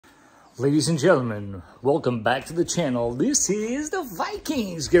Ladies and gentlemen, welcome back to the channel. This is the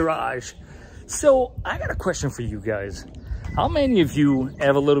Vikings Garage. So I got a question for you guys. How many of you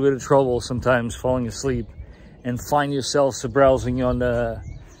have a little bit of trouble sometimes falling asleep and find yourselves browsing on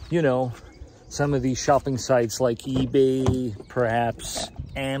some of these shopping sites like eBay, perhaps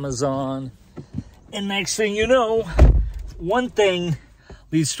Amazon, and next thing you know, one thing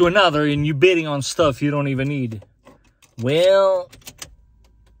leads to another and you're bidding on stuff you don't even need? Well,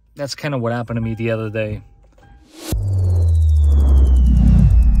 that's kind of what happened to me the other day.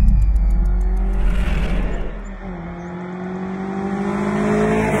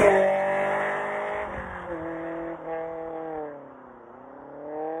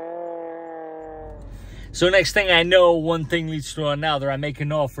 So next thing I know, one thing leads to another. I make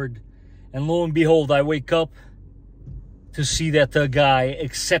an offer, and lo and behold, I wake up to see that the guy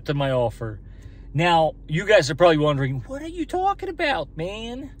accepted my offer. Now, you guys are probably wondering, what are you talking about,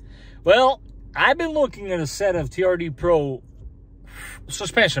 man? Well, I've been looking at a set of TRD PRO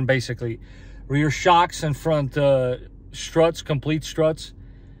suspension, basically. Rear shocks and front struts, complete struts,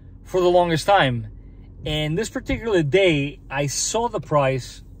 for the longest time. And this particular day, I saw the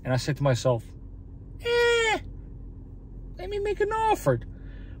price, and I said to myself, let me make an offer.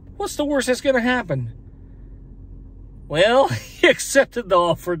 What's the worst that's going to happen? Well, he accepted the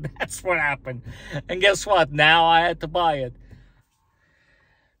offer. That's what happened. And guess what? Now I had to buy it.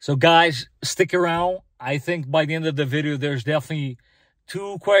 So guys, stick around. I think by the end of the video, there's definitely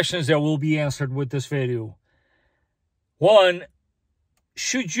two questions that will be answered with this video. One,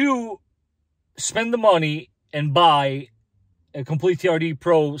 should you spend the money and buy a complete TRD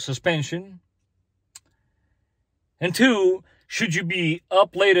Pro suspension? And two, should you be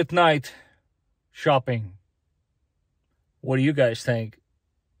up late at night shopping? What do you guys think?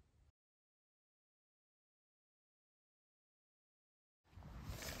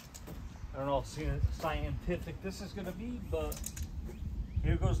 I don't know how scientific this is going to be, but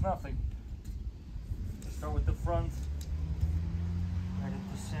here goes nothing. Let's start with the front. Right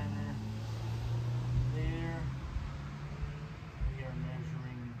at the center. There. We are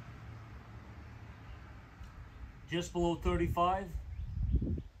measuring just below 35.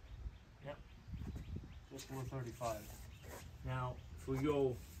 Yep. Just below 35. Now, if we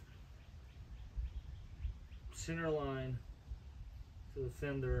go center line to the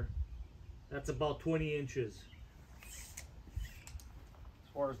fender, that's about 20 inches. As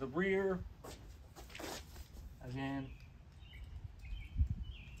far as the rear, again,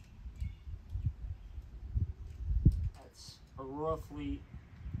 that's a roughly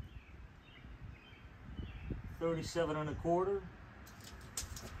 37 1/4,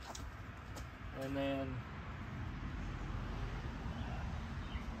 and then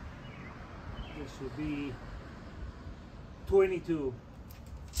this would be 22.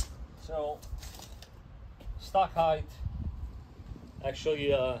 So stock height, actually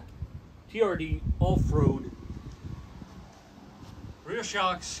TRD off-road, rear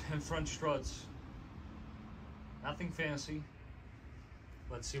shocks and front struts. Nothing fancy.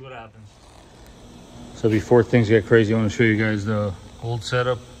 Let's see what happens. So before things get crazy, I want to show you guys the old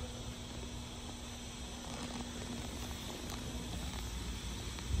setup.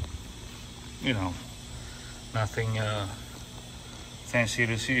 You know, nothing fancy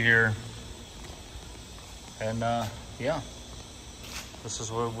to see here. And yeah, this is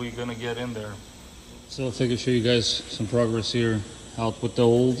what we're gonna get in there. So if I could show you guys some progress here out with the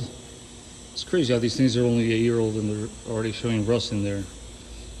old. It's crazy how these things are only a year old and they're already showing rust in there.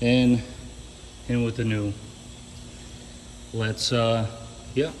 And in with the new. Let's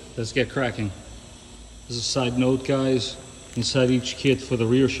get cracking. As a side note, guys, inside each kit for the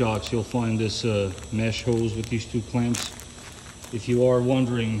rear shocks, you'll find this mesh hose with these two clamps. If you are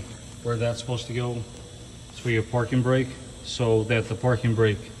wondering where that's supposed to go, it's for your parking brake, so that the parking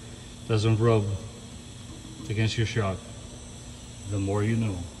brake doesn't rub against your shock. The more you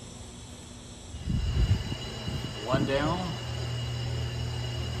know. One down,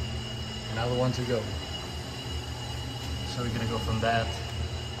 another one to go. So we're gonna go from that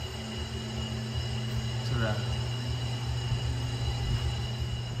to that.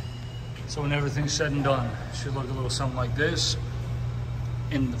 So when everything's said and done, it should look a little something like this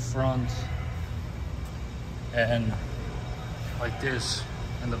in the front and like this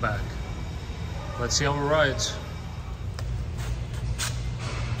in the back. Let's see how it rides.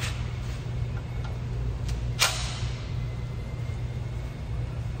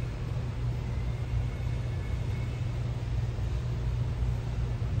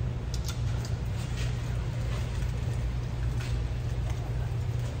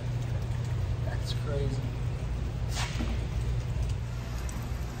 That's crazy.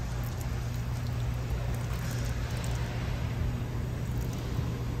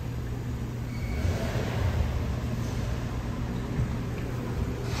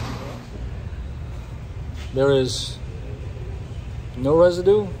 There is no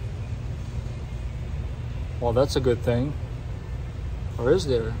residue. Well, that's a good thing. Or is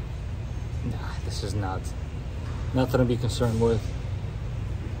there? Nah, this is nothing to be concerned with.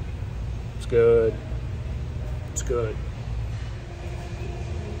 It's good. It's good.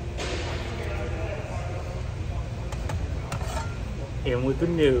 In with the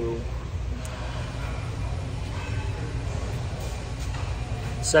new.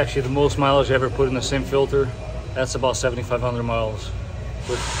 It's actually the most mileage I ever put in the same filter. That's about 7,500 miles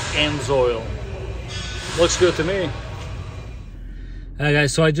with Amsoil. Looks good to me. Alright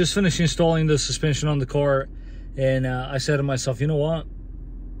guys, so I just finished installing the suspension on the car, and I said to myself, you know what?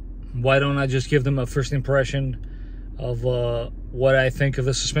 Why don't I just give them a first impression of what I think of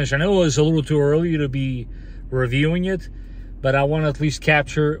the suspension? I know it was a little too early to be reviewing it, but I want to at least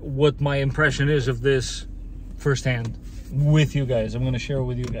capture what my impression is of this firsthand with you guys. I'm going to share it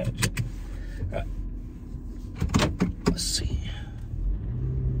with you guys. All right. Let's see.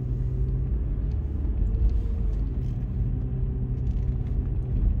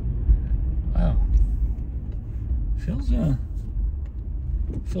 Wow.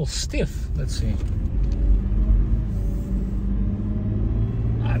 Feels stiff. Let's see.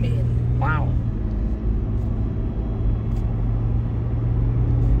 I mean, wow.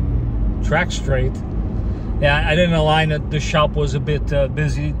 Track straight. Yeah, I didn't align it. The shop was a bit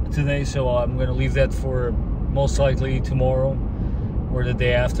busy today, so I'm going to leave that for most likely tomorrow or the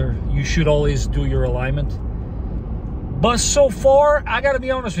day after. You should always do your alignment. But so far, I got to be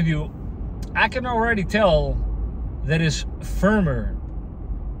honest with you, I can already tell that it's firmer.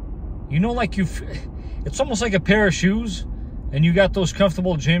 You know, like it's almost like a pair of shoes, and you got those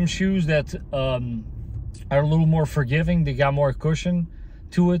comfortable gym shoes that are a little more forgiving. They got more cushion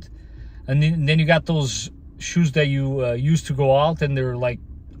to it. And then you got those shoes that you use to go out, and they're like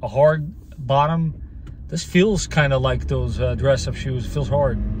a hard bottom. This feels kind of like those dress-up shoes. It feels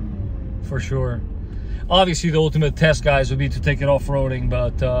hard, for sure. Obviously, the ultimate test, guys, would be to take it off-roading,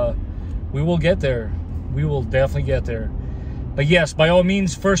 but we will get there. We will definitely get there. But yes, by all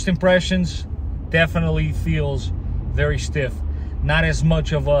means, first impressions, definitely feels very stiff. Not as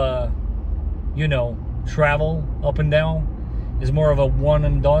much of a, you know, travel up and down. It's more of a one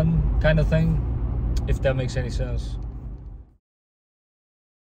and done kind of thing, if that makes any sense.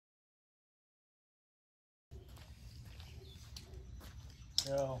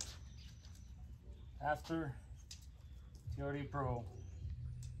 So, after TRD Pro,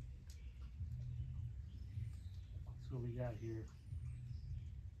 that's what we got here.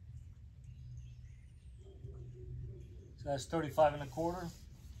 So that's 35 1/4.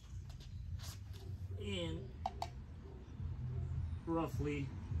 And roughly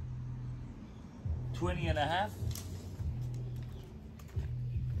 20 1/2. Now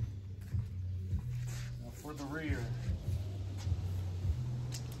for the rear.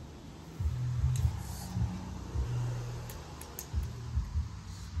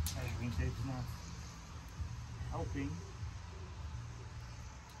 Measuring tape is not helping.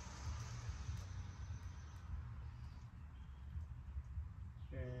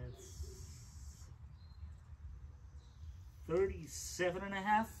 That's 37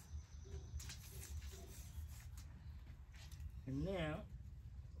 1/2. And now,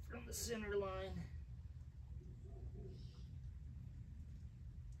 from the center line,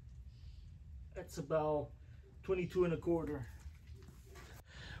 that's about 22 1/4.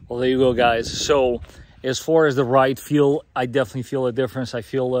 Well, there you go, guys. So, as far as the ride feel, I definitely feel a difference. I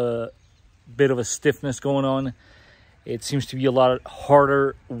feel a bit of a stiffness going on. It seems to be a lot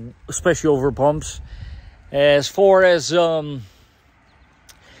harder, especially over bumps. As far as,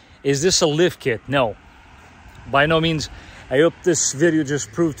 is this a lift kit? No, by no means. I hope this video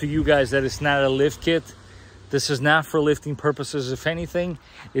just proved to you guys that it's not a lift kit. This is not for lifting purposes. If anything,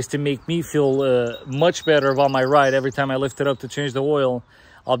 is to make me feel much better about my ride. Every time I lift it up to change the oil,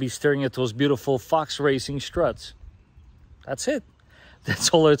 I'll be staring at those beautiful Fox Racing struts. That's it. That's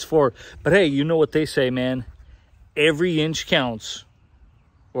all it's for. But hey, you know what they say, man. Every inch counts.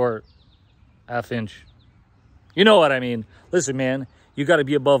 Or half inch. You know what I mean. Listen, man, you got to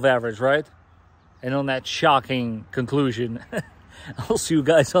be above average, right? And on that shocking conclusion, I'll see you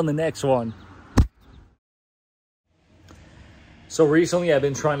guys on the next one. So recently I've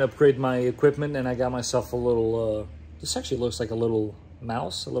been trying to upgrade my equipment, and I got myself a little, this actually looks like a little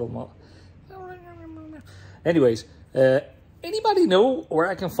mouse, Anyways, anybody know where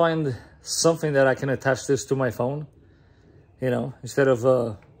I can find something that I can attach this to my phone? You know, instead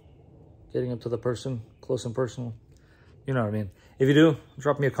of getting up to the person, close and personal. You know what I mean? If you do,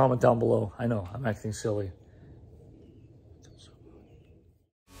 drop me a comment down below. I know, I'm acting silly.